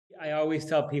I always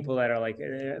tell people that are like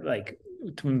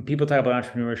when people talk about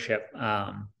entrepreneurship,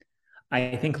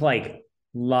 I think like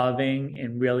loving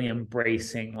and really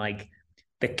embracing like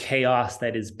the chaos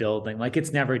that is building, like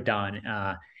it's never done.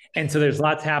 And so there's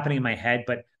lots happening in my head,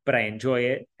 but I enjoy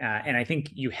it, and I think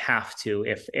you have to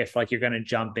if like you're going to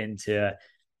jump into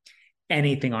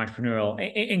anything entrepreneurial,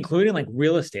 including like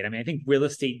real estate. I mean, I think real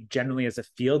estate generally as a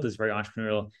field is very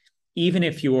entrepreneurial, even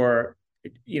if you're,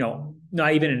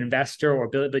 not even an investor or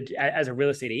build, but as a real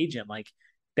estate agent, like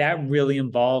that really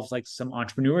involves like some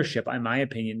entrepreneurship, in my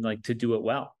opinion, like to do it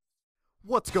well.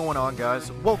 What's going on,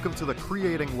 guys? Welcome to the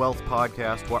Creating Wealth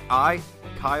podcast, where I,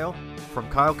 Kyle, from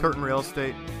Kyle Curtin Real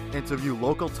Estate, interview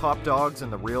local top dogs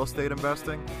in the real estate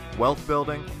investing, wealth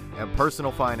building, and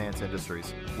personal finance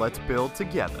industries. Let's build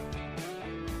together.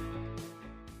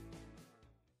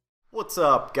 What's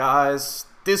up, guys?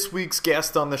 This week's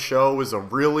guest on the show is a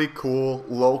really cool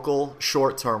local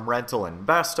short-term rental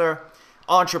investor,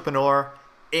 entrepreneur,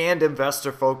 and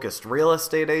investor-focused real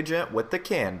estate agent with the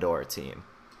Candor team.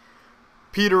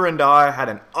 Peter and I had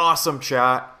an awesome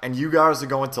chat, and you guys are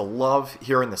going to love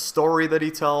hearing the story that he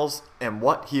tells and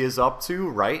what he is up to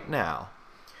right now.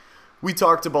 We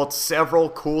talked about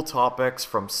several cool topics,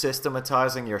 from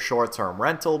systematizing your short-term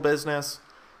rental business,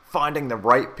 finding the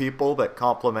right people that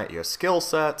complement your skill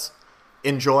sets,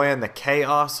 enjoying the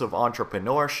chaos of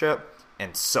entrepreneurship,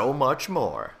 and so much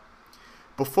more.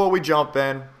 Before we jump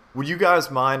in, would you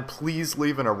guys mind please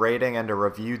leaving a rating and a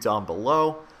review down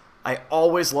below? I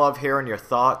always love hearing your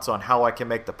thoughts on how I can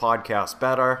make the podcast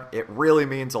better. It really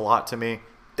means a lot to me.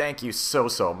 Thank you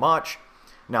so much.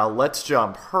 Now let's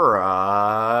jump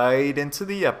right into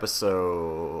the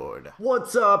episode.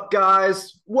 What's up,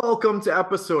 guys? Welcome to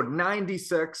episode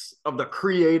 96 of the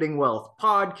Creating Wealth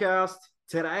podcast.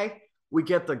 Today, we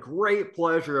get the great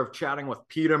pleasure of chatting with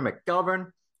Peter McGovern,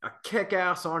 a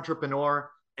kick-ass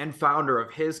entrepreneur and founder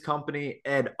of his company,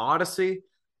 Ed Odyssey,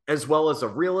 as well as a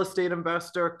real estate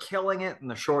investor killing it in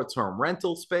the short-term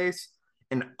rental space,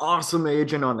 an awesome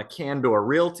agent on the Candor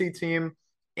Realty team,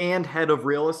 and head of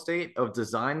real estate of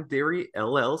Design Theory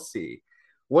LLC.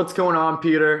 What's going on,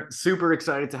 Peter? Super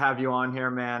excited to have you on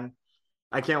here, man.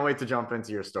 I can't wait to jump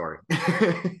into your story.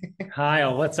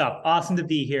 Kyle, what's up? Awesome to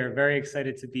be here. Very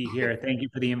excited to be here. Thank you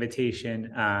for the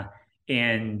invitation,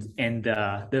 and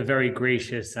the very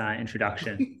gracious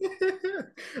introduction.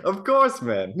 Of course,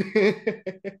 man.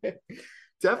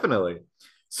 Definitely.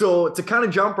 So to kind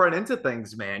of jump right into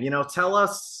things, man, tell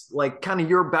us like kind of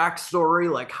your backstory,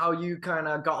 like how you kind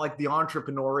of got like the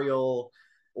entrepreneurial,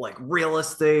 like real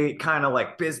estate kind of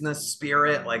like business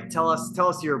spirit. Like tell us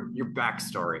your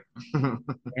backstory.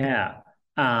 Yeah.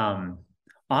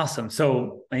 Awesome.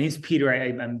 So my name's Peter.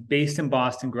 I'm based in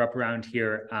Boston, grew up around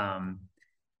here.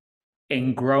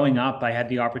 And growing up, I had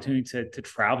the opportunity to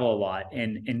travel a lot,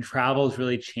 and travel has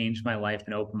really changed my life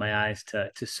and opened my eyes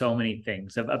to so many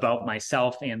things about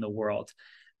myself and the world.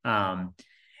 And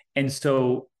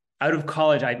so out of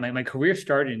college, my career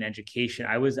started in education.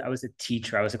 I was a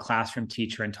teacher. I was a classroom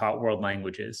teacher and taught world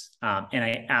languages. And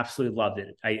I absolutely loved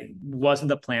it. I wasn't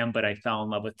the plan, but I fell in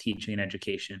love with teaching and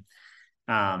education.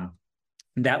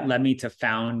 That led me to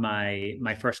found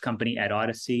my first company, Ed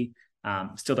Odyssey.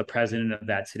 Still the president of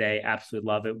that today. Absolutely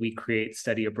love it. We create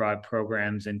study abroad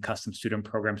programs and custom student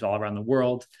programs all around the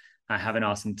world. I have an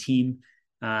awesome team.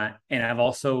 And I've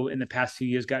also, in the past few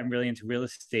years, gotten really into real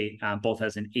estate, both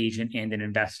as an agent and an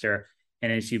investor.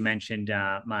 And as you mentioned,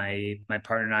 my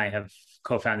partner and I have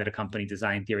co-founded a company,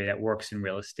 Design Theory, that works in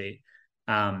real estate.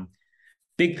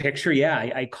 Big picture, yeah,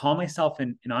 I call myself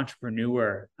an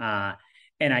entrepreneur.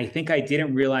 And I think I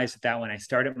didn't realize that when I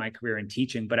started my career in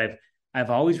teaching, but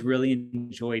I've always really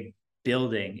enjoyed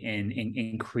building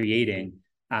and creating.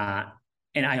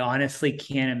 And I honestly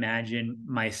can't imagine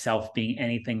myself being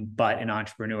anything but an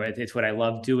entrepreneur. It's what I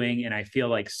love doing. And I feel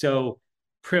like so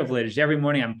privileged. Every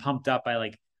morning I'm pumped up by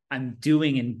like, I'm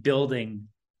doing and building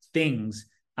things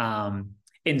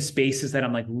in spaces that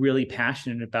I'm like really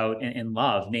passionate about and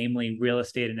love, namely real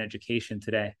estate and education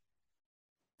today.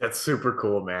 That's super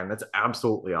cool, man. That's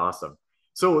absolutely awesome.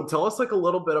 So tell us like a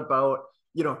little bit about,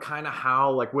 kind of how,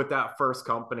 like with that first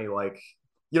company, like,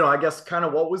 I guess kind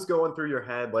of what was going through your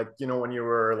head, like, when you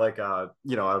were like a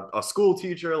school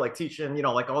teacher, like teaching,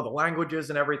 like all the languages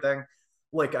and everything.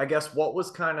 Like, I guess what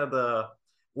was kind of the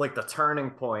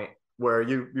turning point where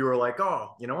you were like,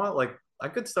 oh, you know what, like I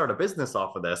could start a business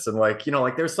off of this, and like,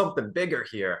 like there's something bigger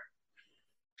here.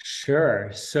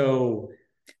 Sure. So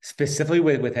specifically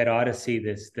with Ed Odyssey,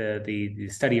 the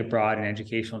study abroad and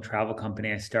educational travel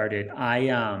company I started, I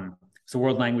was a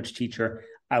world language teacher.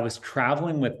 I was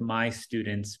traveling with my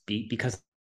students because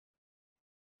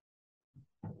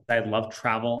I love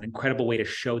travel, an incredible way to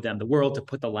show them the world, to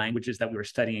put the languages that we were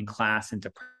studying in class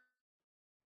into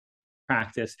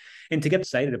practice, and to get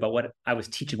excited about what I was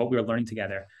teaching, what we were learning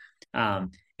together.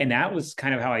 And that was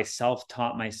kind of how I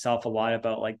self-taught myself a lot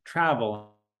about like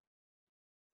travel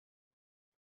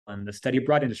and the study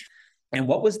abroad industry. And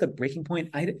what was the breaking point?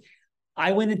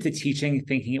 I went into teaching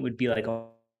thinking it would be like a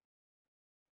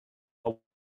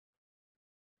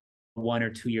 1 or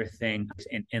 2 year thing,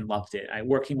 and loved it.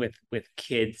 Working with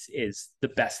kids is the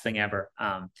best thing ever.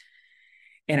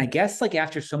 And I guess like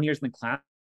after so many years in the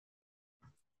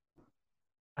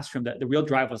classroom, the real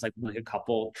drive was like a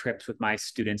couple trips with my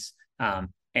students.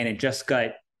 And it just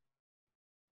got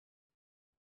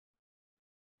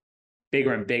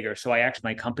bigger and bigger. So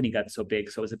my company got so big.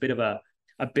 So it was a bit of a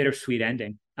bittersweet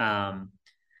ending.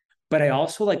 But I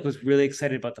also like was really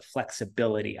excited about the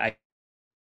flexibility. I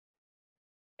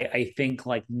think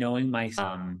like knowing my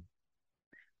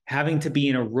having to be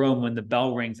in a room when the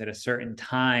bell rings at a certain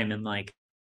time, and like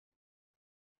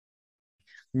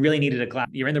really needed a glass.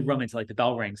 You're in the room until like the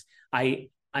bell rings. I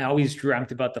always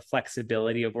dreamt about the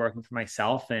flexibility of working for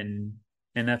myself, and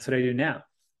that's what I do now.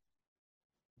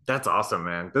 That's awesome,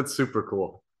 man. That's super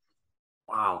cool.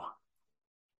 Wow.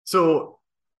 So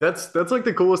that's like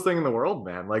the coolest thing in the world,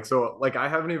 man. Like so like I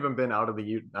haven't even been out of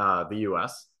the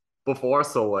US before,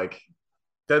 so like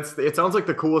that's it sounds like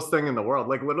the coolest thing in the world.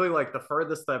 Like literally like the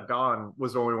furthest I've gone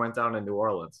was when we went down to New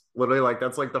Orleans. Literally like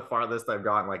that's like the farthest I've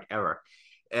gone like ever.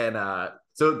 And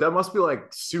so that must be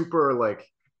like super like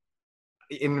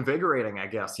invigorating, I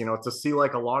guess, to see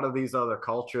like a lot of these other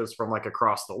cultures from like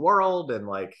across the world and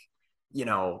like, you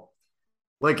know,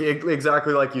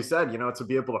 exactly like you said, to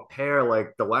be able to pair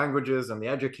like the languages and the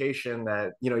education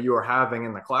that, you are having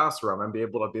in the classroom and be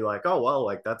able to be like, oh, well,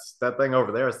 like that thing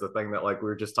over there is the thing that like we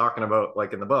were just talking about,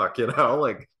 like in the book,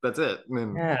 like that's it.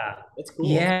 And Yeah. that's cool.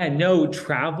 Yeah, no,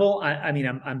 travel. I mean,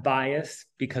 I'm biased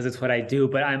because it's what I do,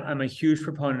 but I'm a huge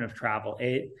proponent of travel.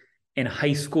 In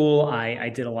high school, I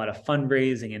did a lot of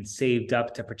fundraising and saved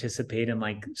up to participate in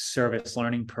like service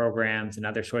learning programs and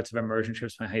other sorts of immersion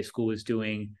trips my high school was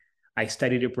doing. I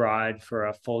studied abroad for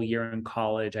a full year in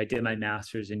college. I did my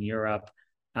master's in Europe.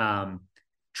 Um,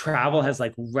 Travel has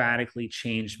like radically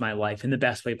changed my life in the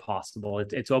best way possible.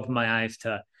 It's opened my eyes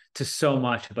to so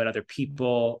much about other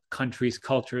people, countries,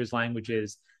 cultures,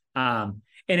 languages. And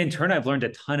in turn, I've learned a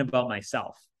ton about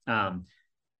myself.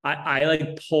 I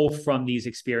like pull from these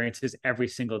experiences every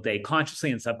single day,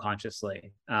 consciously and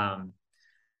subconsciously.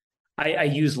 I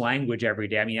use language every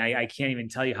day. I mean, I can't even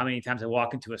tell you how many times I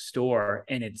walk into a store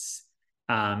and it's,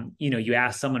 you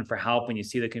ask someone for help and you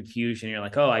see the confusion. You're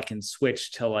like, oh, I can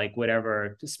switch to like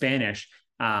whatever to Spanish.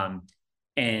 And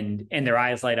their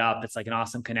eyes light up. It's like an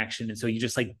awesome connection. And so you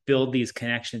just like build these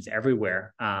connections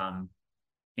everywhere, and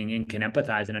can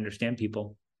empathize and understand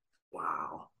people.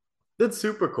 Wow. That's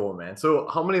super cool, man. So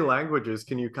how many languages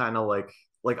can you kind of like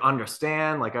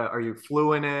understand? Like are you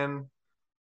fluent in?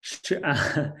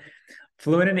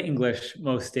 Fluent in English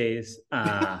most days.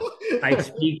 I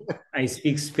speak I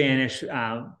speak Spanish.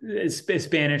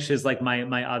 Spanish is like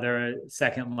my other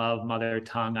second love, mother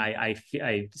tongue.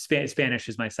 Spanish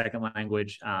is my second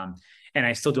language, and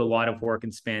I still do a lot of work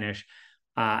in Spanish.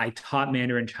 I taught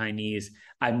Mandarin Chinese.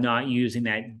 I'm not using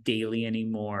that daily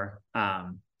anymore,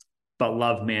 but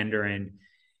love Mandarin.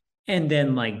 And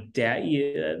then like that,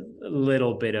 yeah, a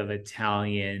little bit of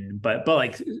Italian, but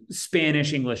like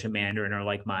Spanish, English, and Mandarin are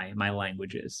like my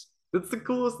languages. That's the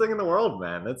coolest thing in the world,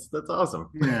 man. That's awesome.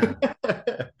 Yeah.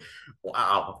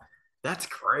 Wow. That's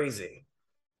crazy.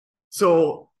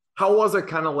 So how was it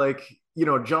kind of like,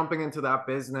 jumping into that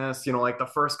business, like the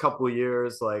first couple of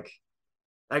years, like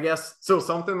I guess so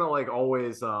something that like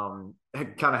always kind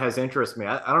of has interest me.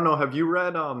 I don't know, have you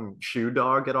read Shoe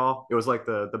Dog at all? It was like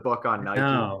the book on Nike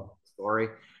No. story.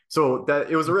 So that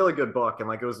it was a really good book and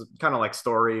like it was kind of like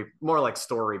more like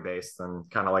story based than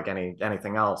kind of like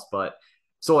anything else. But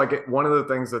so like one of the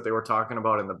things that they were talking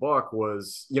about in the book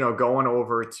was, going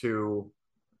over to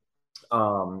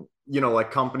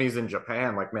like companies in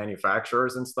Japan, like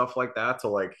manufacturers and stuff like that to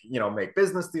like, make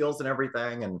business deals and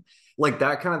everything. And like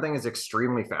that kind of thing is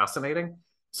extremely fascinating.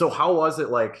 So how was it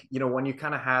like, when you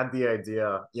kind of had the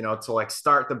idea, to like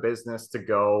start the business to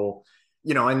go,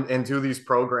 and do these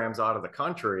programs out of the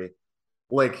country?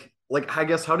 Like I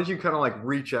guess how did you kind of like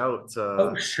reach out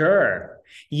Oh, to sure.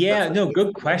 Yeah, that's like no, good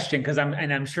cool. question. Because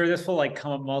I'm sure this will like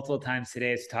come up multiple times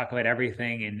today to talk about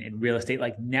everything in real estate.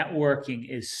 Like networking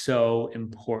is so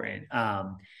important.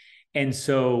 And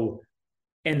so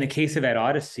in the case of Ed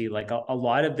Odyssey, like a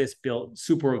lot of this built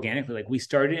super organically. Like we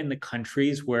started in the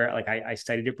countries where like I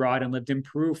studied abroad and lived in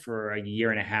Peru for a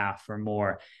year and a half or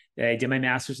more. I did my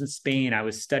master's in Spain. I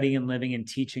was studying and living and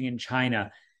teaching in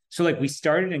China. So like we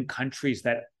started in countries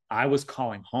that I was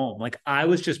calling home. Like I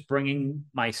was just bringing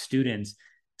my students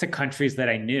to countries that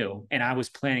I knew, and I was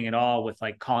planning it all with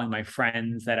like calling my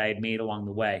friends that I had made along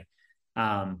the way.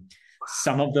 Um,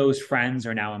 some of those friends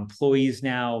are now employees,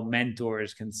 now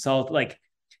mentors, consult. Like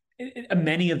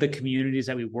many of the communities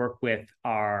that we work with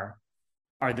are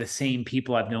the same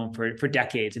people I've known for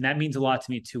decades, and that means a lot to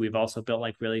me too. We've also built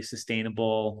like really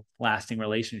sustainable, lasting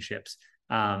relationships,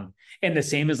 and the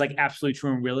same is like absolutely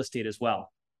true in real estate as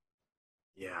well.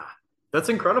 Yeah. That's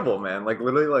incredible, man. Like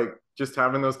literally like just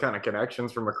having those kind of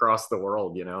connections from across the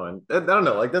world, and I don't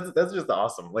know, like that's just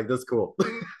awesome. Like that's cool.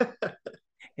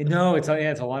 And no, it's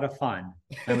a lot of fun.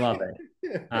 I love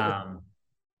it. Um,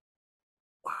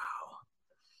 Wow.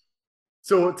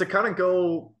 So to kind of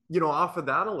go, off of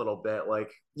that a little bit,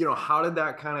 like, how did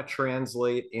that kind of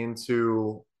translate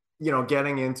into,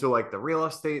 getting into like the real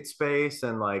estate space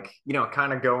and like,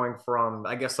 kind of going from,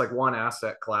 I guess, like one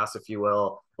asset class, if you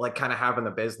will, like kind of having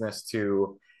the business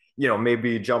to,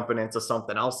 maybe jumping into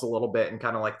something else a little bit and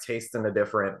kind of like tasting a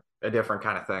different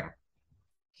kind of thing.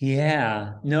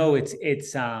 Yeah, no, it's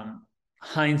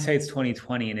hindsight's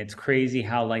 2020, and it's crazy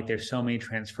how like there's so many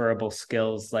transferable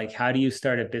skills. Like how do you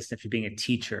start a business for being a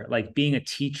teacher? Like being a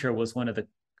teacher was one of the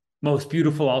most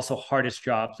beautiful, also hardest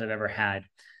jobs I've ever had.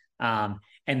 And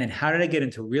then how did I get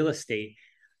into real estate?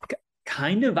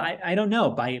 Kind of, I don't know,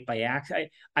 by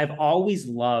accident. I've always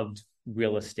loved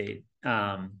real estate.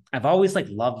 I've always like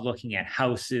loved looking at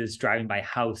houses, driving by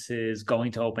houses,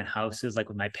 going to open houses, like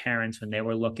with my parents when they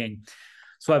were looking.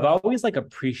 So I've always like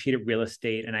appreciated real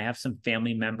estate, and I have some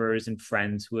family members and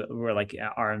friends who are like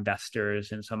are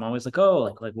investors, and so I'm always like,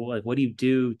 oh, like what do you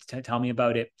do? Tell me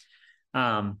about it.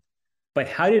 Um, but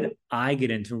how did I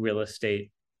get into real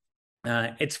estate?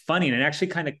 It's funny, and it actually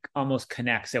kind of almost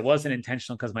connects. It wasn't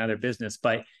intentional because of my other business,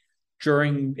 but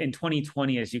during in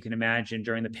 2020, as you can imagine,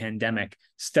 during the pandemic,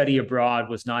 study abroad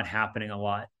was not happening a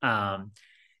lot.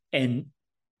 And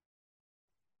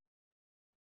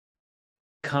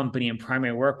company and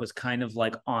primary work was kind of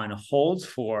like on hold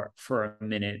for a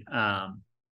minute.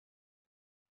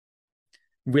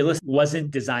 Real estate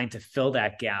wasn't designed to fill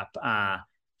that gap.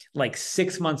 Like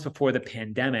 6 months before the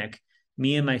pandemic,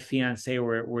 me and my fiance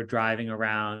were driving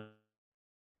around.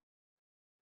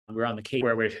 We were on the Cape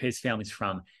where his family's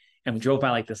from, and we drove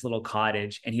by like this little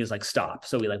cottage, and he was like, "Stop!"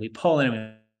 So we pull in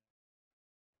and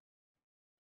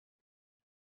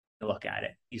we look at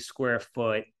it. A square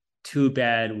foot, 2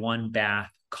 bed, 1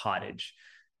 bath cottage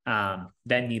that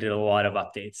needed a lot of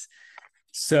updates.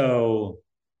 So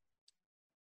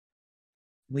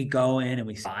we go in and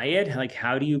we buy it. Like,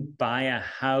 how do you buy a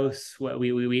house?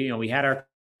 We had our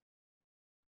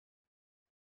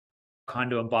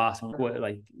condo in Boston,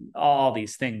 like all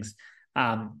these things.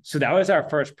 So that was our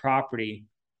first property.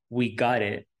 We got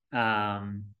it.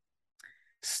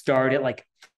 Started like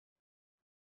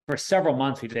for several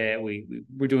months. We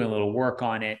were doing a little work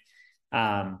on it.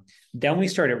 Then we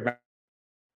started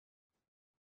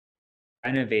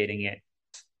renovating it.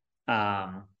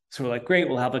 So we're like, great,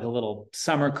 we'll have like a little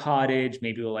summer cottage.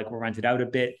 Maybe we'll rent it out a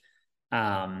bit.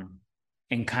 And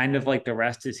kind of like the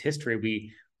rest is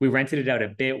history. We rented it out a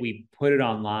bit. We put it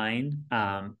online,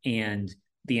 and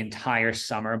the entire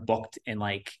summer booked in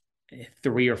like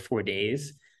 3 or 4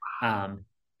 days. And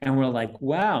we're like,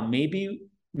 wow, maybe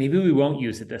we won't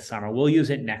use it this summer. We'll use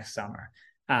it next summer.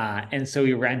 And so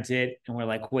we rent it, and we're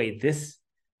like, wait, this.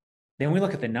 Then we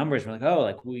look at the numbers. We're like, oh,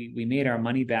 like we made our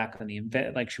money back on the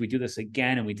invest. Like, should we do this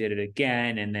again? And we did it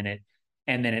again, and then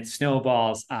it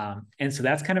snowballs. And so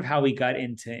that's kind of how we got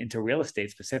into real estate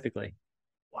specifically.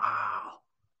 Wow.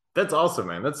 That's awesome,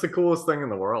 man. That's the coolest thing in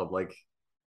the world. Like,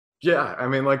 yeah, I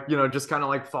mean, like, just kind of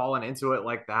like falling into it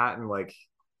like that and like,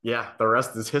 yeah, the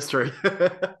rest is history.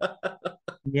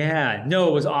 Yeah, no,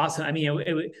 it was awesome. I mean,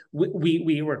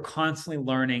 we were constantly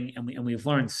learning, and we've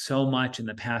learned so much in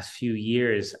the past few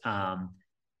years. And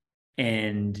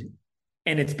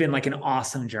it's been like an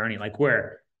awesome journey. Like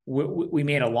where we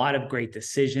made a lot of great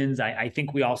decisions. I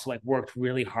think we also like worked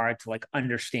really hard to like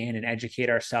understand and educate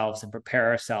ourselves and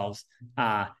prepare ourselves.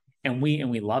 And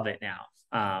we love it now.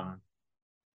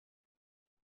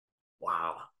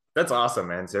 Wow. That's awesome,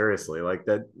 man. Seriously. Like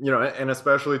that, and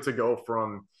especially to go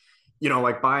from,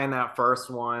 like buying that first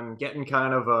one, getting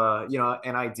kind of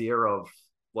an idea of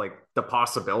like the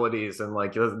possibilities and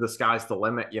like the sky's the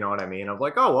limit, you know what I mean? Of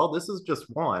like, oh, well, this is just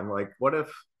one. Like, what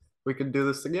if we could do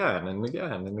this again and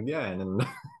again and again? And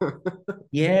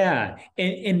Yeah,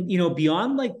 and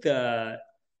beyond like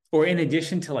or in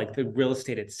addition to like the real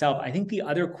estate itself, I think the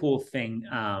other cool thing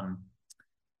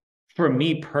for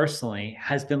me personally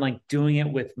has been like doing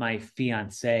it with my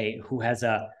fiance who has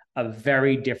a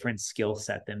very different skill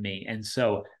set than me. And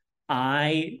so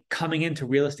I coming into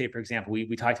real estate, for example,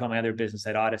 we talked about my other business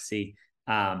at Odyssey.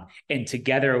 And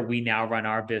together we now run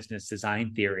our business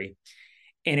Design Theory.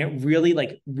 And it really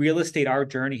like real estate, our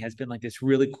journey has been like this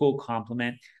really cool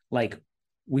complement. Like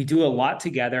we do a lot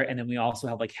together, and then we also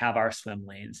have our swim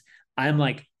lanes. I'm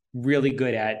like really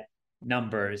good at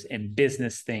numbers and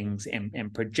business things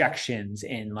and projections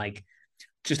and like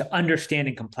just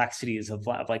understanding complexities of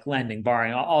like lending,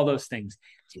 borrowing, all those things.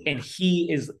 And Yeah.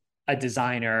 he is a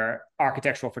designer,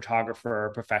 architectural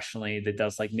photographer professionally that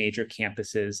does like major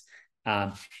campuses.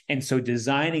 Um, and so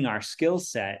designing our skill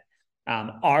set,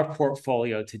 our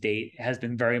portfolio to date has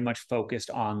been very much focused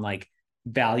on like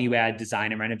value add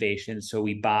design and renovation. So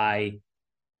we buy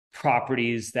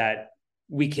properties that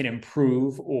we can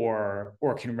improve or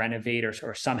can renovate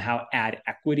or somehow add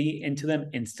equity into them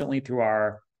instantly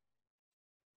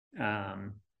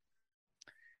um,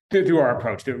 through our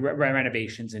approach to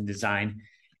renovations and design.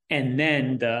 And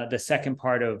then the second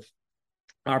part of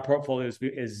our portfolio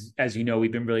is, as you know,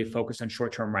 we've been really focused on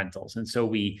short-term rentals, and so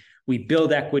we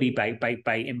build equity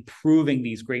by improving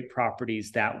these great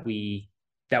properties that we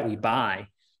buy,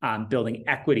 building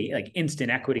equity, like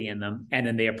instant equity in them, and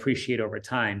then they appreciate over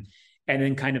time. And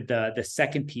then kind of the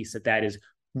second piece of that is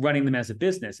running them as a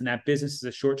business, and that business is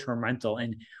a short-term rental.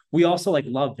 And we also like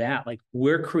love that, like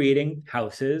we're creating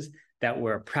houses that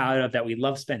we're proud of, that we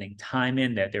love spending time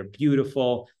in, that they're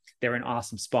beautiful, they're in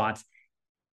awesome spots.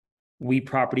 We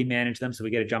property manage them, so we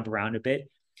get to jump around a bit.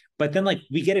 But then like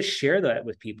we get to share that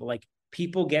with people. Like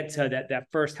people get to that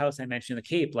first house I mentioned in the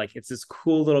Cape. Like it's this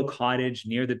cool little cottage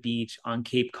near the beach on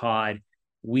Cape Cod.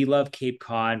 We love Cape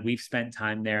Cod. We've spent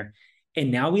time there.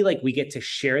 And now we get to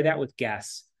share that with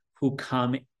guests who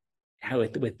come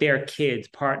with their kids,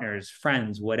 partners,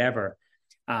 friends, whatever.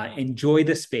 Enjoy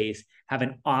the space, have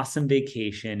an awesome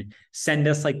vacation, send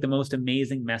us like the most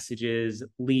amazing messages,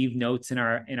 leave notes in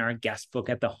our guest book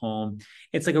at the home.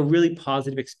 It's like a really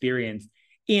positive experience.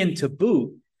 And to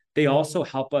boot, they also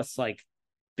help us like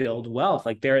build wealth.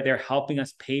 Like they're helping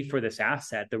us pay for this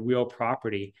asset, the real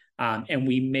property, and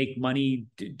we make money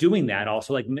doing that.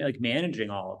 Also, like managing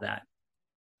all of that.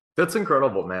 That's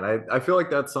incredible, man. I feel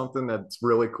like that's something that's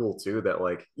really cool too, that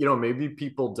like, maybe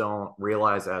people don't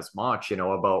realize as much,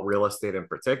 about real estate in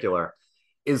particular,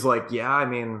 is like, yeah, I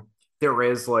mean, there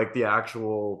is like the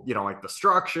actual, like the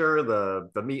structure,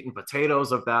 the meat and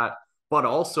potatoes of that, but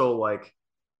also like,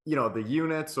 the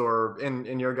units, or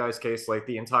in your guys' case, like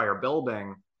the entire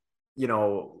building,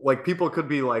 like people could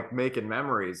be like making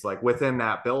memories like within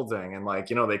that building, and like,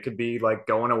 they could be like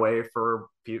going away for,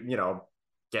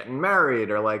 getting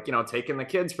married, or like, taking the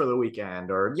kids for the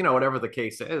weekend, or, whatever the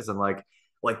case is. And like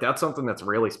that's something that's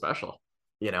really special,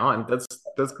 and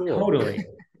that's cool. Totally.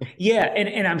 Yeah,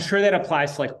 and I'm sure that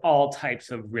applies to like all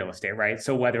types of real estate, right?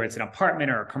 So whether it's an apartment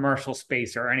or a commercial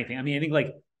space or anything. I mean, I think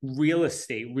like real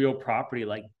estate, real property,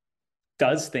 like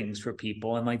does things for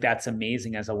people, and like that's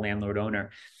amazing as a landlord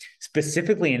owner.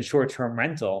 Specifically in short-term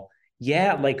rental,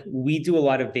 yeah, like we do a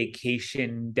lot of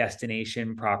vacation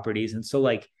destination properties, and so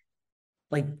like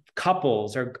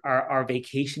couples are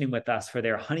vacationing with us for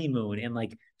their honeymoon, and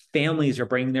like families are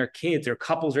bringing their kids, or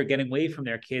couples are getting away from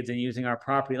their kids and using our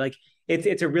property. Like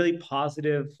it's a really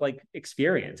positive like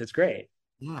experience. It's great.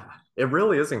 Yeah, it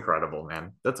really is incredible,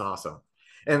 man. That's awesome.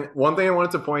 And one thing I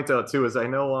wanted to point out too is I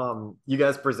know you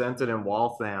guys presented in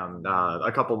Waltham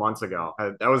a couple months ago.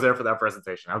 I was there for that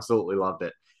presentation. Absolutely loved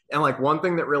it. And like one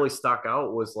thing that really stuck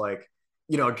out was like,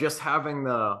 just having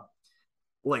the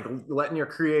like letting your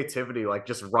creativity like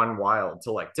just run wild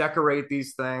to like decorate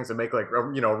these things and make like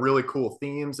really cool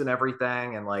themes and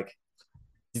everything. And like,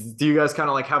 do you guys kind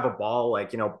of like have a ball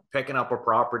like, picking up a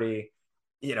property,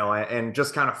 and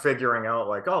just kind of figuring out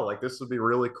like, oh, like this would be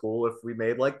really cool if we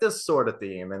made like this sort of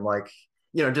theme, and like,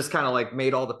 just kind of like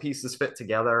made all the pieces fit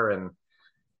together. And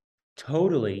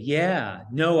Totally. Yeah.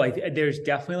 No, there's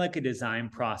definitely like a design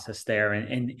process there,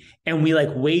 and we like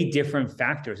weigh different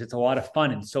factors. It's a lot of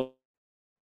fun. And so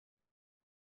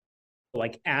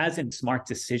like as in smart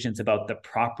decisions about the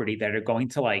property that are going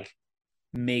to like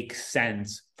make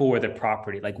sense for the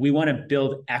property. Like we want to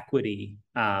build equity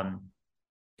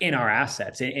in our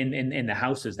assets, in the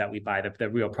houses that we buy, the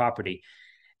real property.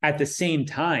 At the same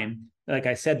time, like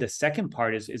I said, the second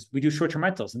part is we do short-term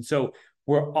rentals. And so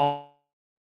we're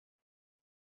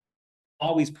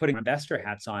always putting investor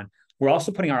hats on. We're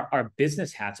also putting our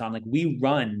business hats on. Like we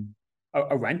run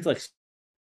a rental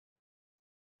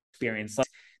experience. Like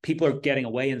people are getting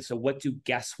away. And so what do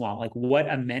guests want? Like what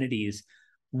amenities,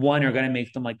 one, are going to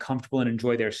make them like comfortable and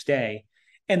enjoy their stay?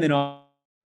 And then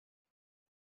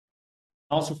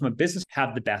also from a business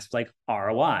have the best like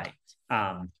ROI.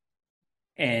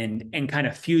 And kind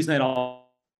of fusing it all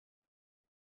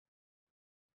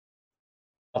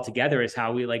together is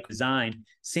how we like design.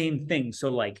 Same thing. So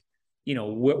like,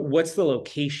 what's the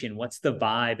location? What's the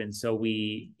vibe? And so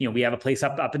we have a place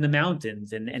up in the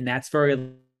mountains, and that's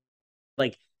very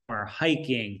like our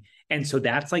hiking. And so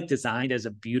that's like designed as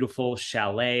a beautiful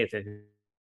chalet.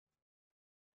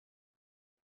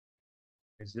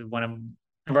 One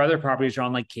of our other properties are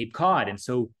on like Cape Cod. And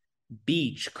so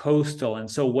beach, coastal. And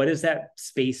so what does that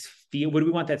space feel? What do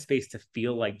we want that space to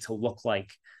feel like, to look like?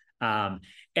 Um,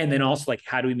 and then also like,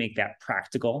 how do we make that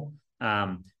practical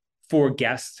for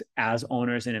guests as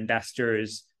owners and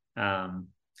investors?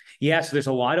 Yeah, so there's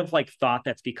a lot of like thought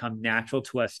that's become natural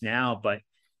to us now, but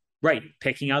right,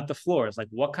 picking out the floors, like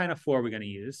what kind of floor are we going to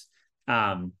use?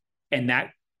 And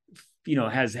that,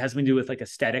 has to do with like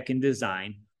aesthetic and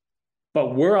design,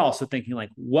 but we're also thinking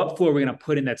like what floor we're going to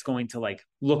put in that's going to like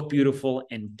look beautiful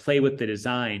and play with the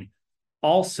design.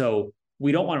 Also,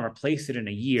 we don't want to replace it in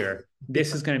a year.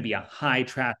 This is going to be a high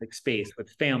traffic space with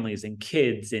families and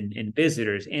kids and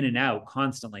visitors in and out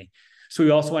constantly. So we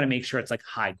also want to make sure it's like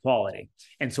high quality.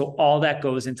 And so all that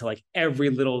goes into like every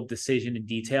little decision and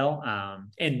detail.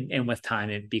 And with time,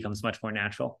 it becomes much more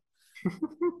natural.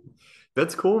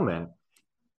 That's cool, man.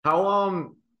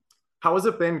 How how has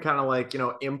it been kind of like,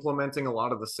 implementing a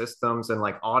lot of the systems and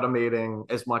like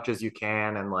automating as much as you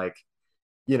can and like,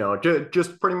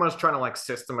 just pretty much trying to like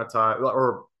systematize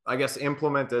or I guess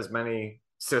implement as many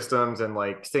systems and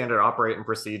like standard operating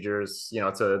procedures,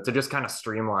 to just kind of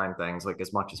streamline things like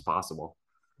as much as possible.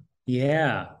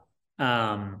 Yeah.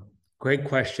 Um, Great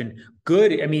question.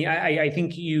 Good. I mean, I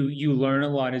think you learn a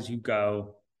lot as you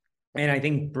go. And I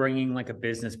think bringing like a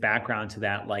business background to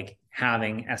that, like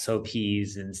having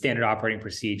SOPs and standard operating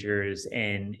procedures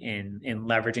and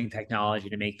leveraging technology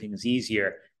to make things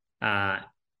easier, uh,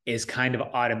 is kind of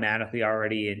automatically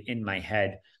already in my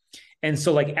head. And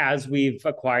so like as we've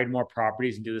acquired more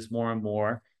properties and do this more and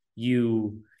more,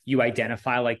 you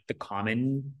identify like the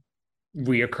common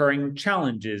reoccurring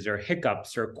challenges or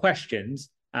hiccups or questions.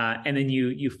 And then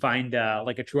you find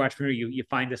like a true entrepreneur, you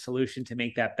find a solution to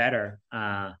make that better.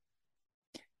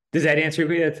 Does that answer?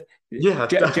 That's Yeah.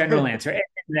 general answer.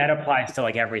 And that applies to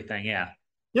like everything. Yeah.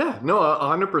 Yeah, no,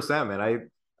 100%, man.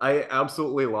 I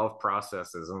absolutely love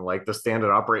processes and like the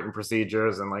standard operating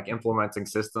procedures and like implementing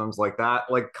systems like that,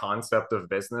 like concept of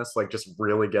business, like just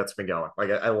really gets me going.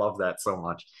 Like I love that so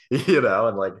much,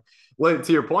 and like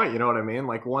to your point, you know what I mean?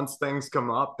 Like once things come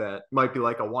up that might be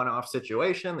like a one-off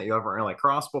situation that you haven't really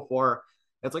crossed before,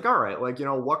 it's like, all right, like,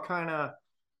 what kind of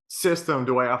system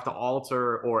do I have to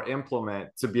alter or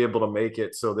implement to be able to make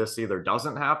it so this either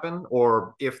doesn't happen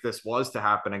or if this was to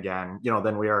happen again,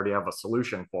 then we already have a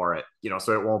solution for it,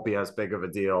 so it won't be as big of a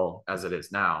deal as it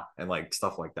is now and like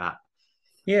stuff like that.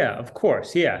 Yeah, of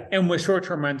course. Yeah. And with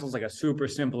short-term rentals, like a super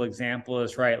simple example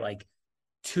is right, like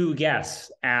two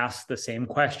guests ask the same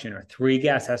question or three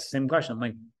guests ask the same question. I'm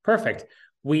like, perfect.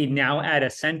 We now add a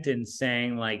sentence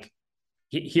saying like,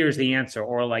 here's the answer,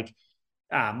 or like,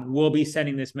 we'll be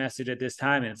sending this message at this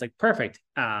time. And it's like, perfect.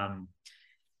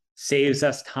 Saves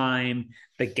us time.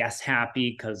 The guests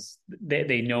happy because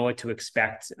they know what to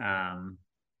expect.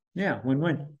 Yeah,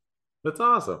 win-win. That's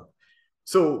awesome.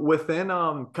 So within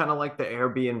kind of like the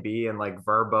Airbnb and like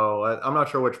Verbo, I'm not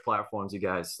sure which platforms you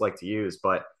guys like to use,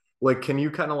 but like can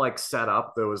you kind of like set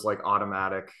up those like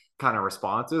automatic kind of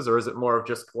responses, or is it more of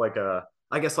just like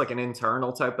I guess like an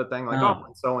internal type of thing, like,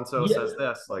 oh, so and so Yeah, says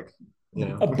this, like,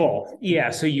 both. Yeah,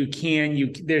 so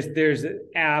there's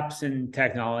apps and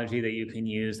technology that you can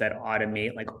use that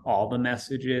automate like all the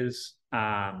messages.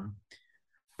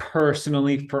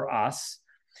 Personally, for us,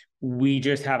 we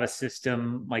just have a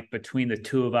system like between the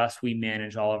two of us, we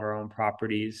manage all of our own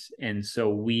properties, and so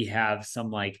we have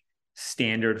some like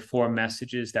standard form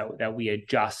messages that we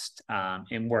adjust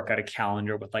and work out a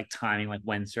calendar with like timing, like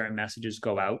when certain messages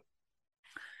go out.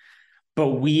 But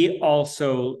we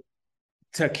also,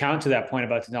 to counter that point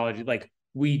about technology, like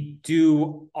we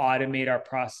do automate our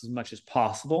process as much as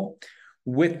possible.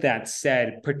 With that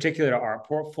said, particular to our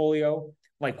portfolio,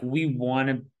 like we want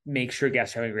to make sure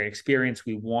guests are having a great experience.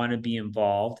 We want to be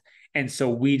involved. And so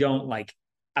we don't like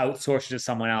outsource it to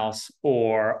someone else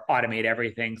or automate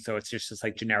everything. So it's just this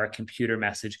like generic computer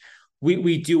message.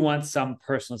 We do want some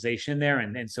personalization there.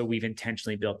 And so we've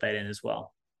intentionally built that in as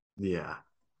well. yeah,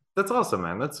 that's awesome,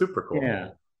 man. That's super cool. Yeah.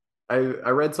 I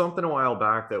read something a while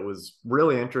back that was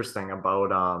really interesting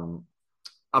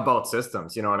about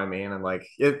systems, you know what I mean? And like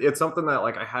it's something that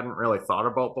like I hadn't really thought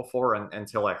about before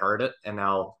until I heard it. And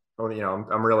now,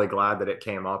 I'm really glad that it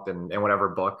came up in whatever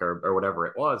book or whatever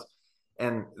it was.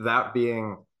 And that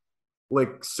being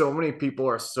like so many people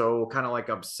are so kind of like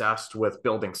obsessed with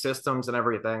building systems and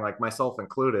everything, like myself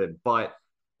included. But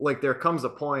like there comes a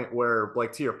point where,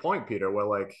 like to your point, Peter, where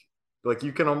like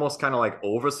you can almost kind of like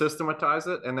over systematize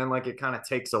it, and then like it kind of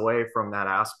takes away from that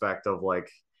aspect of like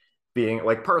being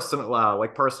like personal,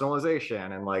 like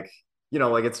personalization, and like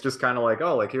like it's just kind of like,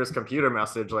 oh, like here's computer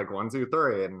message like 1 2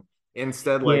 3, and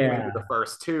instead like maybe the Yeah,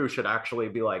 first two should actually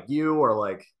be like you, or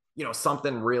like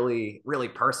something really really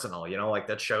personal, like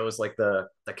that shows like the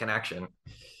connection.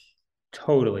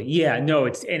 totally. Yeah, no,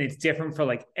 it's different for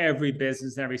like every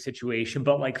business and every situation,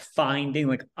 but like finding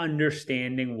like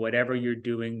understanding whatever you're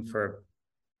doing for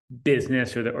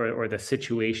business or the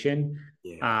situation,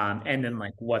 Yeah. and then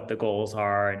like what the goals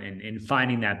are, and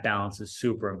finding that balance is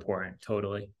super important.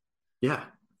 Totally. Yeah,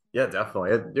 yeah,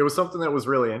 definitely. It was something that was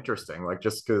really interesting, like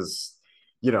just because,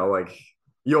 like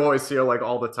you always hear like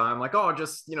all the time, like, oh,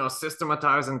 just,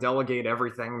 systematize and delegate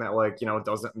everything that like,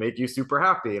 doesn't make you super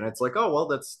happy. And it's like, oh, well,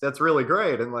 that's really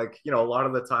great. And like, a lot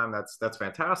of the time that's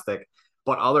fantastic.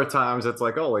 But other times it's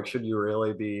like, oh, like, should you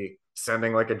really be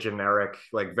sending like a generic,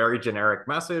 like very generic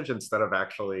message instead of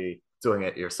actually doing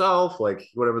it yourself, like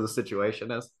whatever the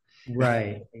situation is?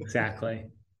 Right. Exactly.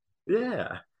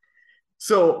 Yeah.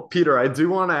 So, Peter, I do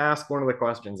want to ask one of the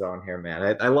questions on here,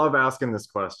 man. I love asking this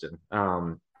question.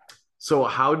 So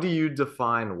how do you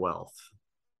define wealth?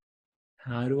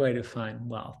 How do I define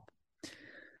wealth?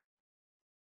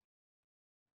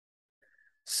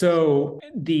 So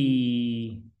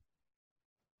the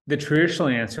traditional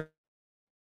answer,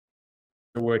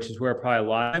 which is where probably a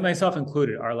lot, I myself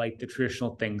included, are like the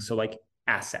traditional things. So like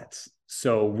assets,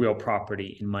 so real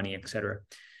property and money, etc.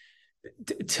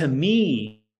 To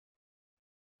me,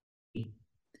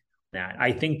 that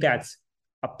I think that's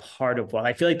a part of wealth.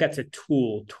 I feel like that's a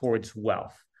tool towards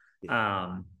wealth. Yeah,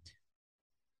 Um,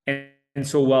 and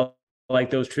so well, like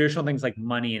those traditional things like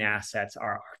money and assets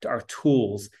are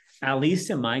tools. At least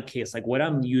in my case, like what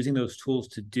I'm using those tools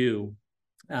to do,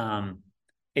 um,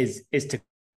 is to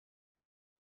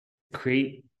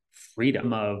create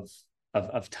freedom of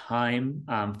time,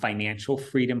 financial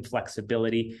freedom,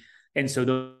 flexibility, and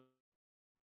so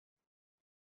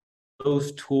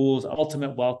those tools,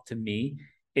 ultimate wealth to me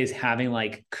is having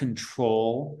like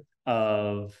control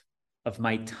of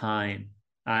my time,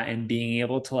 and being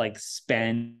able to like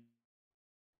spend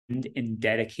and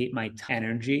dedicate my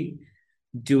energy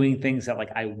doing things that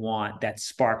like I want, that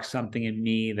spark something in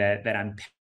me that I'm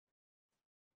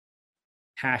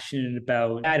passionate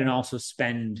about, and also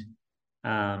spend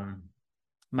um,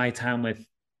 my time with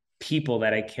people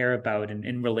that I care about,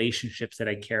 and relationships that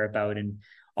I care about, and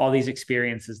all these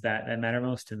experiences that matter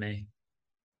most to me.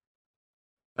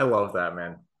 I love that,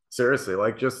 man. Seriously,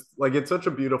 like just like it's such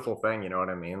a beautiful thing, you know what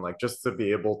I mean? Like just to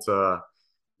be able to,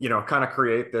 kind of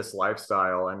create this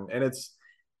lifestyle, and it's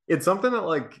something that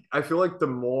like I feel like the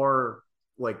more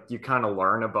like you kind of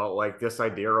learn about like this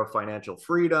idea of financial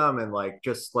freedom and like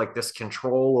just like this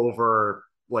control over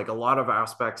like a lot of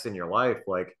aspects in your life,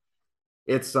 like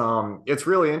it's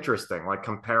really interesting like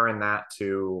comparing that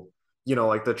to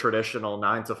like the traditional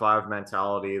 9 to 5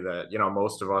 mentality that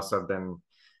most of us have been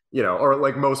or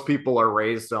like most people are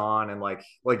raised on, and like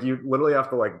you literally have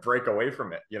to like break away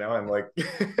from it, and like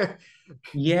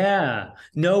Yeah.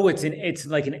 No, it's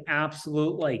like an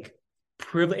absolute like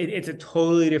privilege. It's a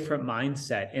totally different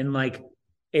mindset. And like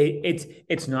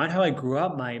it's not how I grew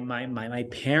up. My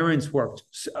parents worked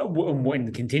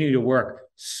and continue to work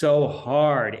so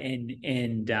hard,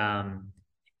 and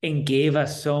gave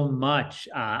us so much,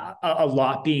 a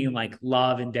lot being like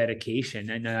love and dedication,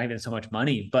 and not even so much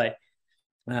money, but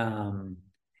um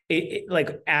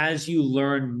like as you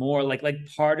learn more, like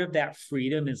part of that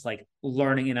freedom is like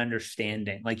learning and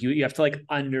understanding, like you have to like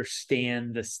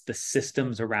understand the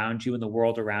systems around you and the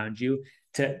world around you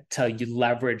to you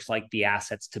leverage like the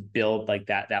assets to build like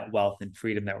that wealth and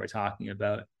freedom that we're talking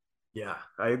about. yeah,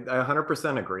 I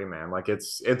 100% agree, man. Like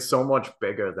it's so much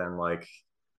bigger than like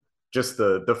just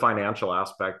the financial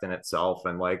aspect in itself,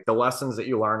 and like the lessons that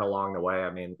you learn along the way. I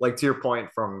mean, like to your point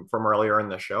from earlier in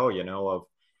the show, of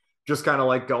just kind of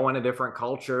like going to different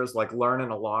cultures, like learning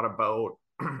a lot about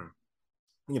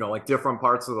like different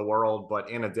parts of the world, but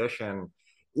in addition,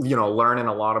 learning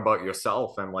a lot about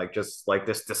yourself, and like just like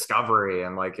this discovery,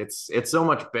 and like it's so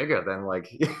much bigger than like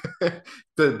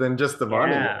than just the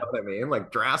money, you know Yeah. what I mean?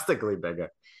 Like drastically bigger.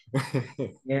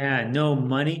 Yeah, no,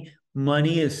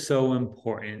 money is so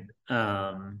important.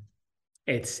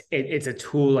 It's a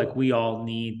tool like we all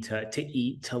need to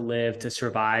eat, to live, to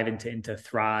survive, and to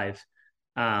thrive.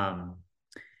 Um,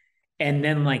 and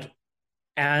then like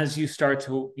as you start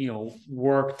to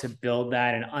work to build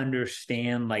that and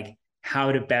understand like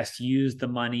how to best use the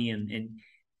money, and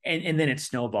then it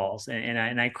snowballs.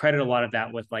 And I credit a lot of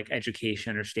that with like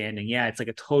education, understanding. Yeah, it's like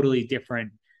a totally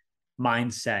different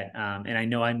mindset. And I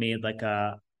know I made like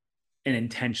an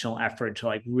intentional effort to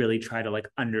like really try to like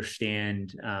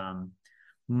understand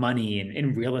money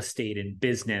and real estate and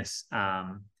business,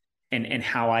 and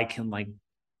how I can like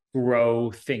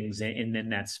grow things in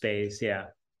that space. Yeah.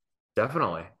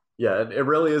 Definitely. Yeah, it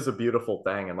really is a beautiful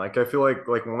thing. And like I feel like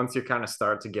once you kind of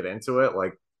start to get into it,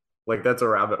 like that's a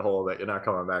rabbit hole that you're not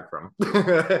coming back from.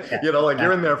 Yeah. You know, like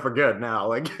you're in Exactly. there for good now.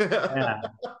 Like Yeah.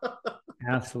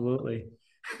 Absolutely.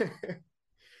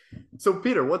 so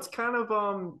Peter, what's kind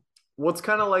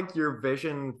of like your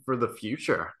vision for the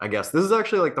future? I guess this is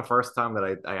actually like the first time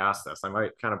that I asked this. I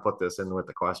might kind of put this in with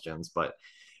the questions, but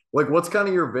like what's kind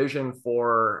of your vision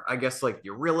for, I guess, like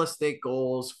your real estate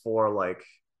goals, for like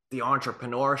the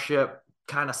entrepreneurship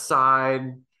kind of side? I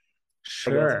guess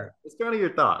Sure. it's kind of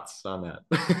your thoughts on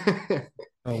that.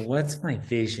 Oh, what's my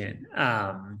vision?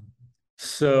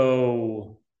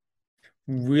 So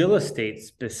real estate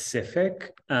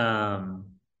specific,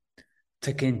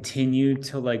 to continue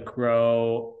to like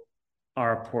grow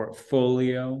our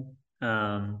portfolio.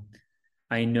 Um,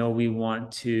 I know we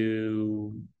want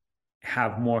to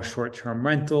have more short-term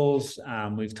rentals.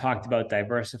 We've talked about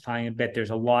diversifying a bit.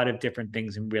 There's a lot of different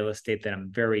things in real estate that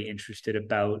I'm very interested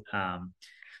about.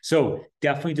 So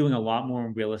definitely doing a lot more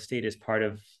in real estate as part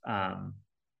of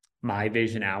my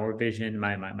vision, our vision,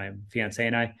 my fiance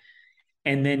and I.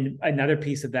 And then another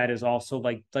piece of that is also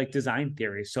like design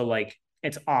theory. So like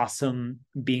it's awesome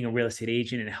being a real estate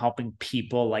agent and helping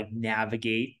people like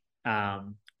navigate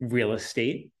real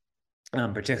estate,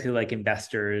 particularly like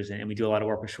investors, and we do a lot of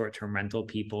work with short-term rental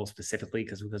people specifically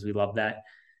because we love that.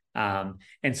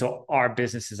 And so our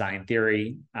business design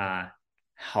theory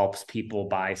helps people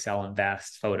buy, sell,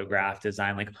 invest, photograph,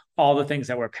 design, like all the things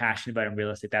that we're passionate about in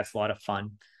real estate. That's a lot of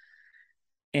fun.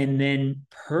 And then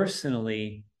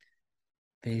personally,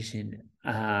 vision.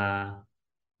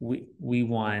 We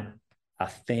want a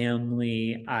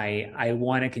family. I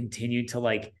want to continue to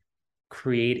like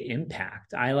create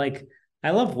impact. I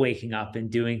love waking up and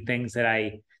doing things that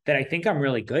I think I'm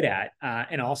really good at,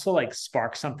 and also like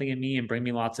spark something in me and bring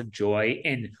me lots of joy,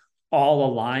 and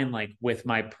all align like with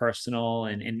my personal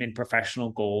and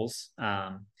professional goals,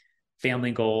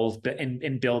 family goals,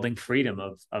 and building freedom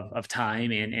of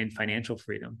time and financial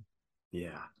freedom.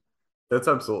 Yeah, that's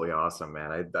absolutely awesome,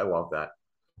 man. I love that.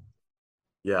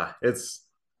 Yeah, it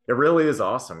really is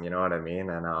awesome, you know what I mean?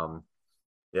 And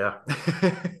yeah.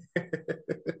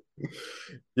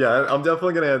 Yeah, I'm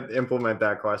definitely gonna implement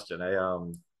that question.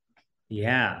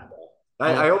 Yeah.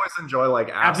 I Well, always enjoy like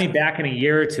have me asking. back in a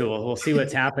year or two. We'll see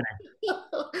what's happening.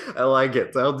 I like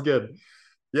it. Sounds good.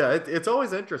 Yeah, it's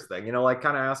always interesting, you know, like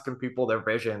kind of asking people their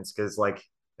visions because like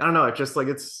I don't know, it's just like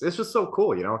it's just so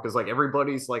cool, you know, because like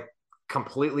everybody's like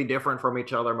completely different from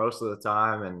each other most of the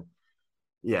time, and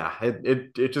yeah,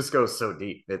 it just goes so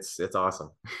deep. It's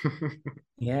awesome.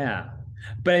 Yeah.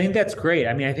 But I think that's great.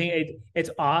 I mean, I think it's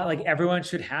odd. Like everyone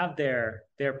should have their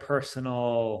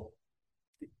personal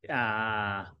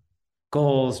uh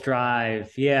goals,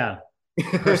 drive. Yeah.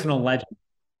 Personal legend.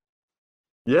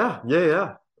 Yeah, yeah,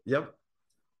 yeah. Yep.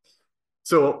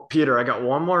 So, Peter, I got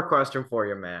one more question for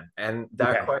you, man. And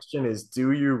that Okay. question is,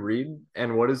 do you read?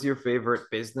 And what is your favorite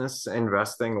business,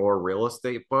 investing, or real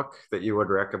estate book that you would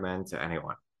recommend to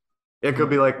anyone? It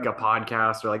could be like a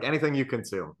podcast or like anything you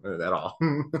consume at all.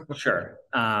 Sure.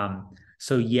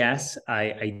 So yes,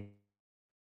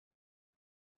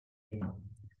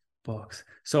 books.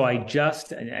 So I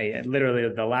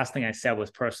literally the last thing I said was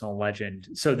personal legend.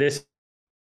 So this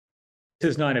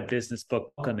is not a business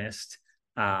book. Alchemist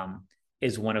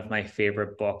is one of my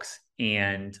favorite books.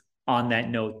 And on that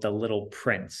note, The Little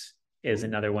Prince is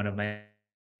another one of my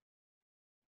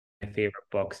favorite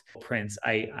books. Prince,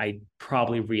 I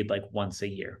probably read like once a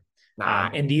year. Nah.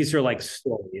 And these are like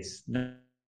stories, not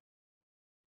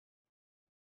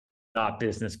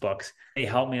business books. They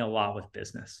help me a lot with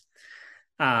business,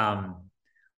 um,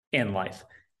 and life.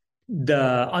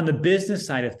 The On the business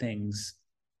side of things,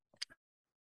 I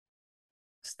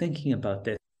was thinking about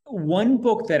this. One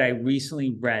book that I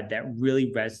recently read that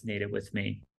really resonated with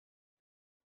me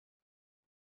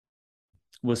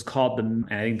was called and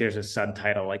I think there's a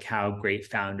subtitle like How Great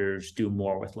Founders Do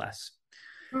More with Less.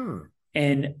 Hmm.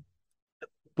 And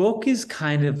book is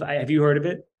kind of, have you heard of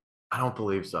it? I don't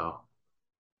believe so.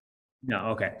 No,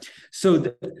 okay. So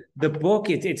the book,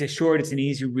 it's a short, it's an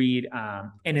easy read,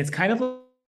 and it's kind of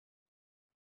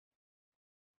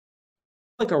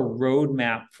like a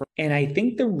roadmap for. And I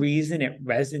think the reason it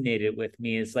resonated with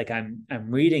me is like I'm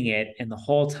reading it, and the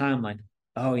whole time like,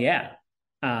 oh yeah,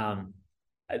 um,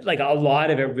 like a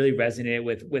lot of it really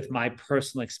resonated with my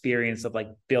personal experience of like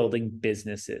building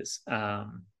businesses.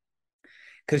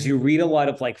 Because you read a lot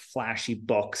of like flashy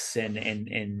books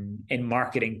and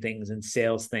marketing things and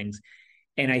sales things.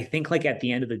 And I think like at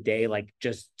the end of the day, like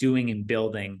just doing and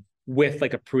building with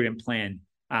like a prudent plan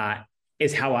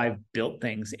is how I've built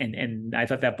things. And I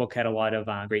thought that book had a lot of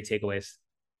great takeaways.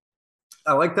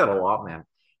 I like that a lot, man.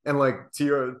 And like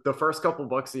to the first couple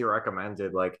books that you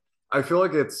recommended, like I feel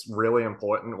like it's really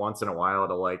important once in a while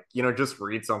to like, just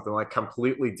read something like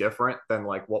completely different than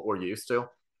like what we're used to.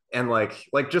 And like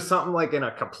just something like in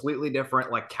a completely different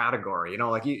like category,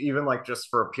 like even like just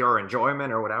for pure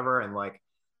enjoyment or whatever. And like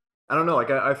I don't know,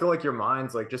 like I feel like your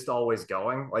mind's like just always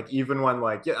going. Like even when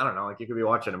like, yeah, I don't know, like you could be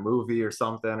watching a movie or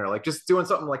something, or like just doing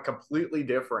something like completely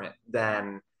different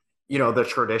than, the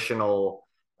traditional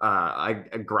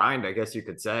a grind, I guess you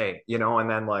could say, and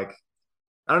then like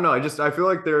I don't know, I feel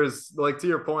like there's like to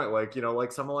your point, like,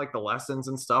 like some of like the lessons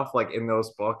and stuff like in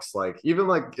those books, like even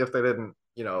like if they didn't,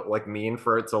 like mean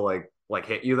for it to like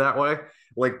hit you that way,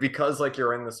 like because like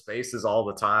you're in the spaces all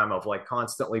the time of like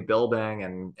constantly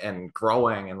building and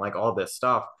growing and like all this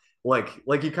stuff, like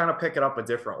you kind of pick it up a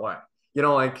different way.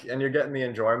 Like and you're getting the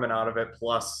enjoyment out of it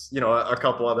plus, a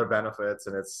couple other benefits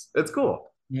and it's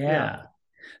cool. Yeah. Yeah.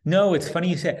 No, it's funny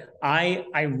you said I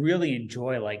really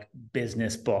enjoy like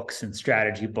business books and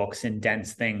strategy books and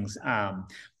dense things.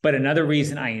 But another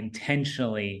reason I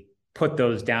intentionally put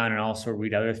those down and also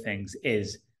read other things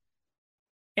is,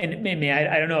 and maybe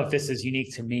I don't know if this is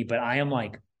unique to me, but I am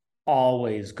like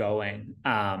always going.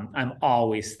 I'm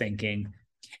always thinking,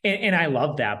 and I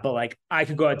love that. But like I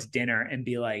could go out to dinner and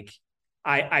be like,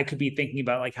 I could be thinking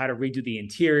about like how to redo the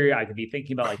interior. I could be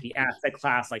thinking about like the asset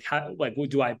class, like how like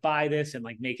do I buy this and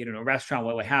like make it in a restaurant?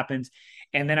 What happens?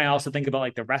 And then I also think about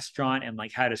like the restaurant and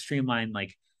like how to streamline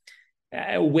like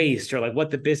waste or like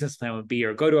what the business plan would be,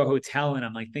 or go to a hotel and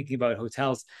I'm like thinking about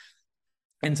hotels.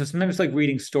 And so sometimes like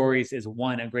reading stories is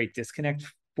one a great disconnect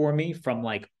for me from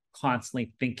like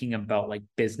constantly thinking about like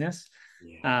business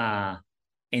Yeah. uh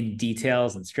in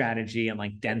details and strategy and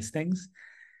like dense things.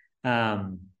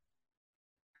 Um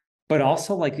but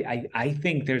also like I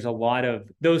think there's a lot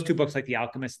of those two books, like The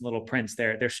Alchemist and Little Prince,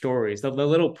 they're stories. The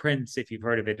Little Prince, if you've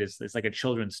heard of it, is like a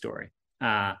children's story.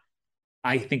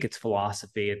 I think it's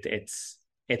philosophy.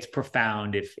 It's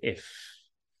profound if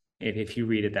you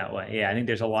read it that way. Yeah, I think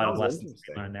there's a lot of Sounds lessons to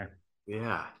interesting. learn there.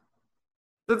 Yeah.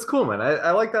 That's cool, man.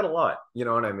 I like that a lot. You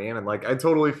know what I mean? And like I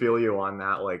totally feel you on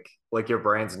that. Like your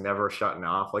brain's never shutting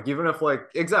off. Like even if like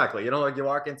exactly, like you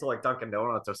walk into like Dunkin'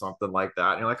 Donuts or something like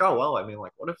that, and you're like, oh well, I mean,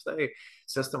 like what if they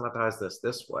systematize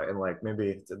this way and like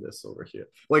maybe did this over here?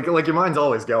 Like your mind's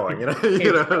always going, you know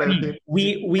It's what I mean?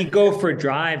 funny. We go for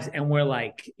drives and we're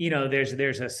like,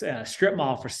 there's a strip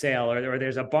mall for sale, or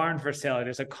there's a barn for sale, or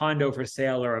there's a condo for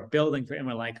sale, or a building for, and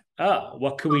we're like, oh,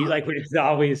 what could we like? It's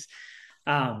always,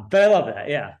 but I love that.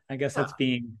 Yeah, I guess Yeah. that's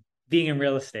being in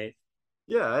real estate.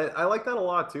 Yeah, I like that a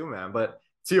lot too, man. But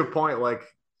to your point, like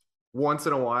once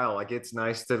in a while, like it's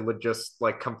nice to just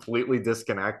like completely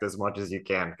disconnect as much as you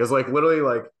can. Because like literally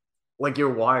like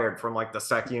you're wired from like the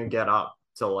second you get up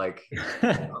to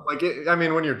I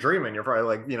mean, when you're dreaming, you're probably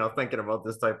like, thinking about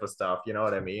this type of stuff, you know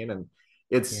what I mean? And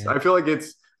Yeah. I feel like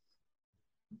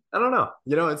I don't know,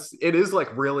 it is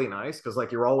like really nice because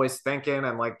like you're always thinking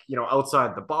and like,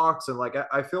 outside the box. And like,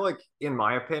 I feel like, in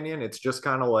my opinion, it's just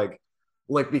kind of like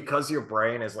because your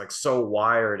brain is like so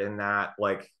wired in that,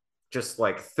 like, just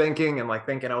like thinking and like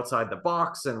thinking outside the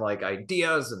box and like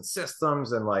ideas and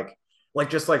systems and like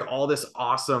just like all this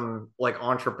awesome like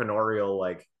entrepreneurial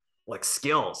like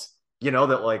skills,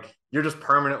 that like you're just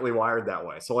permanently wired that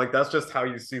way. So like that's just how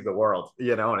you see the world,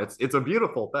 and it's a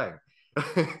beautiful thing.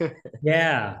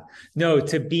 Yeah. No,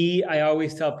 I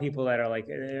always tell people that are like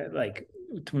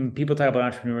when people talk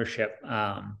about entrepreneurship,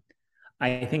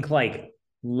 I think like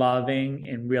loving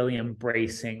and really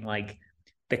embracing like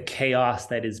the chaos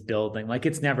that is building, like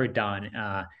it's never done.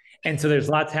 And so there's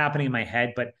lots happening in my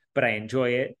head, but I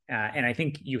enjoy it. And I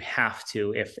think you have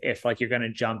to, if like you're going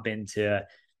to jump into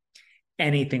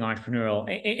anything entrepreneurial,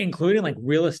 including like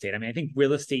real estate. I mean, I think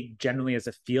real estate generally as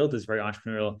a field is very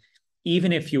entrepreneurial,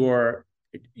 even if you're,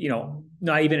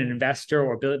 not even an investor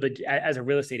or build, but as a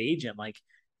real estate agent, like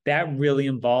that really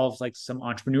involves like some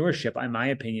entrepreneurship, in my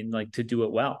opinion, like to do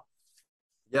it well.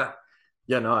 Yeah.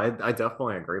 Yeah, no, I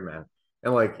definitely agree, man.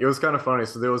 And like it was kind of funny.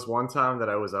 So there was one time that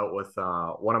I was out with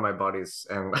one of my buddies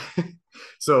and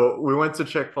so we went to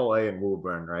Chick-fil-A in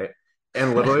Woburn, right?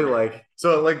 And literally like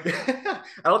so like I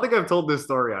don't think I've told this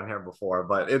story on here before,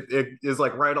 but it is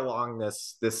like right along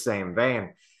this same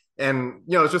vein. And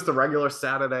it's just a regular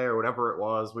Saturday or whatever it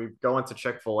was. We go into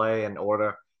Chick-fil-A and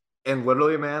order. And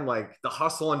literally, man, like the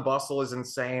hustle and bustle is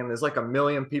insane. There's like a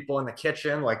million people in the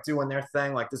kitchen, like doing their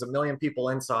thing. Like there's a million people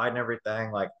inside and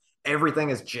everything. Like everything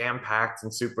is jam-packed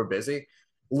and super busy.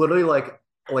 Literally, like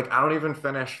I don't even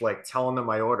finish like telling them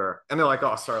my order. And they're like,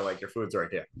 oh, sorry, like your food's right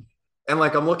here. And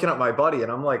like I'm looking at my buddy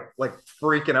and I'm like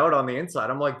freaking out on the inside.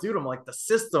 I'm like, dude, I'm like the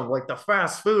system, like the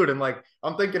fast food. And like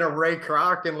I'm thinking of Ray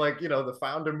Kroc and like, the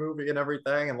founder movie and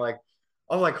everything. And like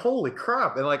I'm like, holy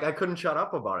crap. And like I couldn't shut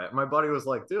up about it. My buddy was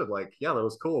like, dude, like, yeah, that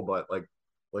was cool, but like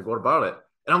what about it?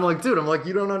 And I'm like, dude, I'm like,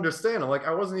 you don't understand. I'm like,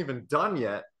 I wasn't even done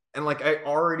yet. And like I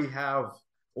already have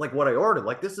like what I ordered.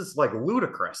 Like this is like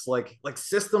ludicrous. Like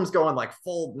systems going like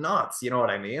full nuts. You know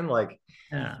what I mean? Like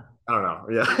Yeah. I don't know.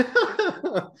 Yeah.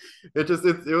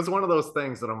 It was one of those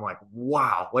things that I'm like,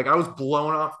 wow. Like I was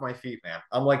blown off my feet, man.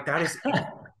 I'm like, that is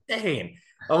insane.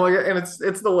 I'm like, and it's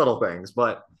the little things,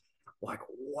 but like,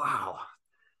 wow.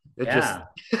 It just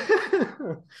Yeah. I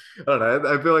don't know.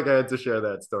 I feel like I had to share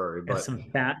that story, And but some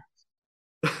fast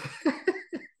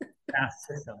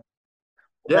system.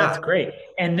 Well, that's yeah. great.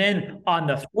 And then on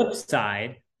the flip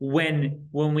side, when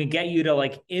we get you to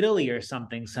like Italy or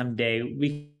something someday,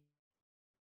 we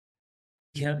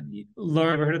can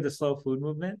learn. Ever heard of the slow food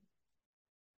movement?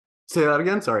 Say that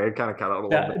again. Sorry, I kind of cut out a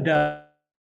little bit.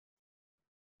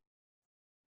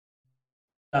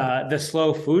 The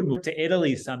slow food movement to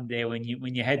Italy someday when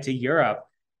you head to Europe.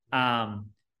 Um,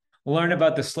 learn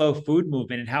about the slow food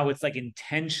movement and how it's like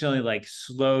intentionally like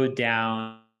slowed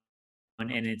down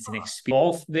and it's an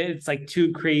experience. It's like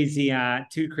two crazy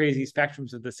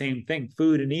spectrums of the same thing,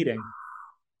 food and eating.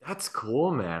 That's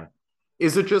cool, man.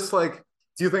 Is it just like,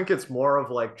 do you think it's more of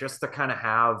like just to kind of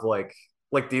have like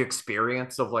the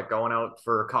experience of like going out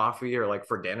for coffee or like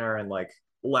for dinner and like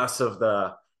less of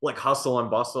the like hustle and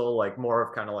bustle, like more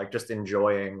of kind of like just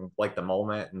enjoying like the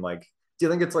moment and like do you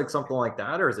think it's like something like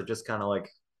that or is it just kind of like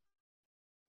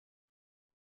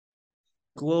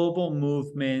Global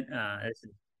movement.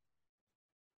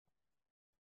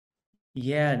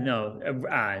 Yeah, no.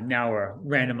 Now we're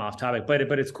random off topic, but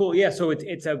it's cool. Yeah, so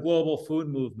it's a global food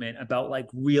movement about like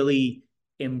really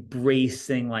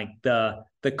embracing like the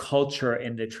culture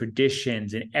and the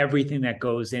traditions and everything that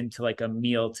goes into like a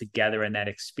meal together and that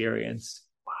experience.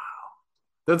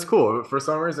 that's cool. For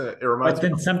some reason it reminds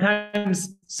But me then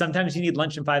sometimes you need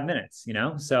lunch in 5 minutes,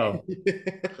 So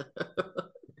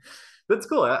That's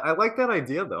cool. I like that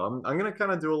idea though. I'm gonna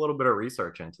kind of do a little bit of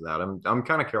research into that. I'm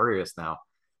kind of curious now.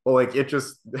 Well, like it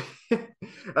just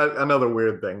another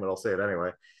weird thing, but I'll say it anyway.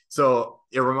 So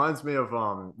it reminds me of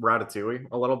Ratatouille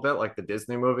a little bit, like the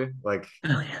Disney movie, oh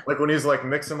yeah. like when he's like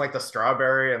mixing like the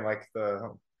strawberry and like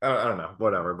the I don't know,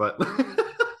 whatever, but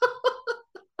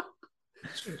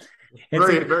It's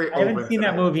very like very I haven't open seen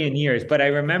that today. movie in years, but I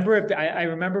remember it. I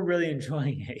remember really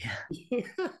enjoying it.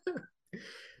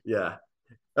 Yeah.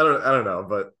 I don't know,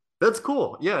 but that's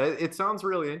cool. Yeah, it sounds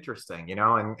really interesting,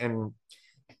 and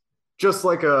just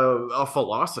like a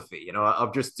philosophy,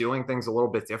 of just doing things a little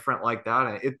bit different like that.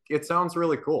 And it sounds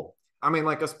really cool. I mean,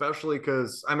 like, especially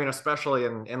because, I mean, especially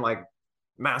in like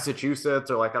Massachusetts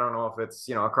or like, I don't know if it's,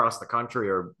 across the country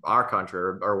or our country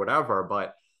or whatever,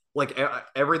 but like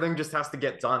everything just has to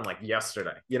get done like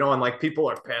yesterday, and like people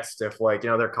are pissed if like,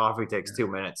 their coffee takes 2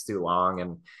 minutes too long.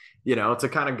 And, to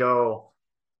kind of go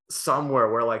somewhere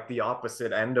where like the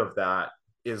opposite end of that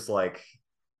is like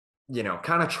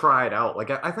kind of try it out.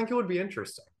 Like I think it would be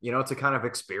interesting, to kind of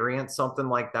experience something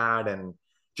like that and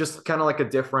just kind of like a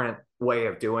different way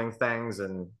of doing things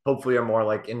and hopefully a more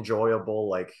like enjoyable,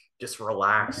 like just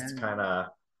relaxed Yeah, kind of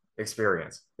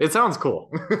experience. It sounds cool.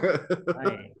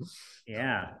 right.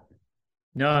 Yeah.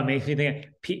 No, it makes me think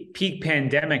peak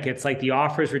pandemic. It's like the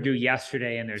offers were due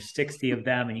yesterday and there's 60 of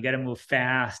them and you got to move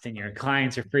fast and your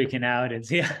clients are freaking out.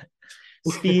 It's yeah,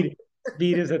 speed,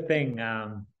 speed is a thing.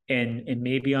 And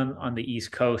maybe on the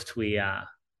East Coast, we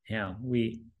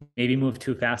maybe move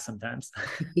too fast sometimes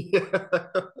Yeah.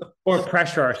 or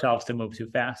pressure ourselves to move too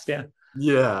fast. Yeah.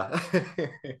 Yeah.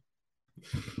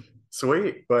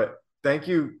 Sweet. But thank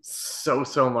you so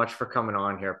much for coming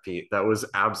on here, Pete. That was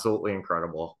absolutely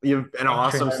incredible. You've an Thanks for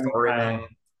awesome having me, story, man. Kyle.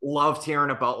 Loved hearing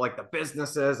about like the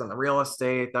businesses and the real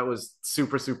estate. That was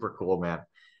super cool, man.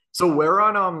 So where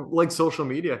on like social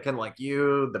media can like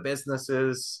you, the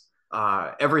businesses,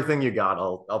 everything you got,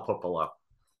 I'll put below.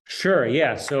 Sure.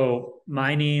 Yeah. So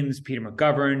my name's Peter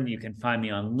McGovern. You can find me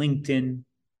on LinkedIn.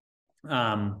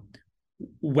 Um,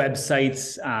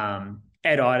 websites,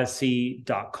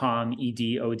 edodyssey.com,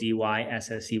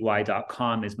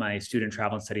 EDODYSSEY.com is my student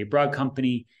travel and study abroad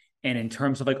company. And in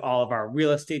terms of like all of our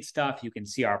real estate stuff, you can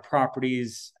see our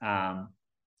properties,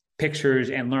 pictures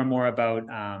and learn more about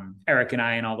Eric and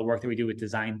I and all the work that we do with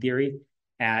design theory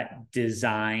at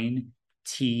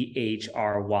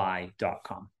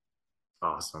designthry.com.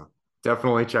 Awesome.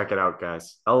 Definitely check it out,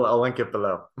 guys. I'll link it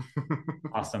below.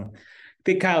 Awesome.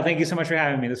 Kyle, thank you so much for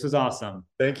having me. This was awesome.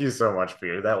 Thank you so much,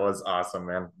 Peter. That was awesome,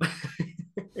 man.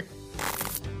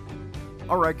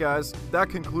 All right, guys. That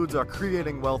concludes our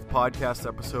Creating Wealth podcast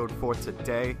episode for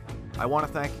today. I want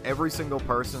to thank every single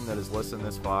person that has listened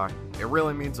this far. It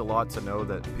really means a lot to know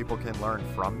that people can learn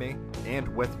from me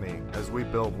and with me as we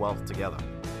build wealth together.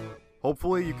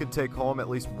 Hopefully you can take home at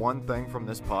least one thing from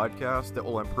this podcast that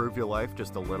will improve your life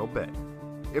just a little bit.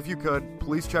 If you could,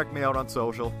 please check me out on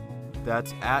social.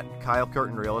 That's at Kyle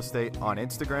Curtin Real Estate on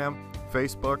Instagram,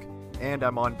 Facebook, and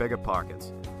I'm on Bigger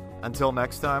Pockets. Until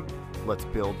next time, let's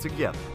build together.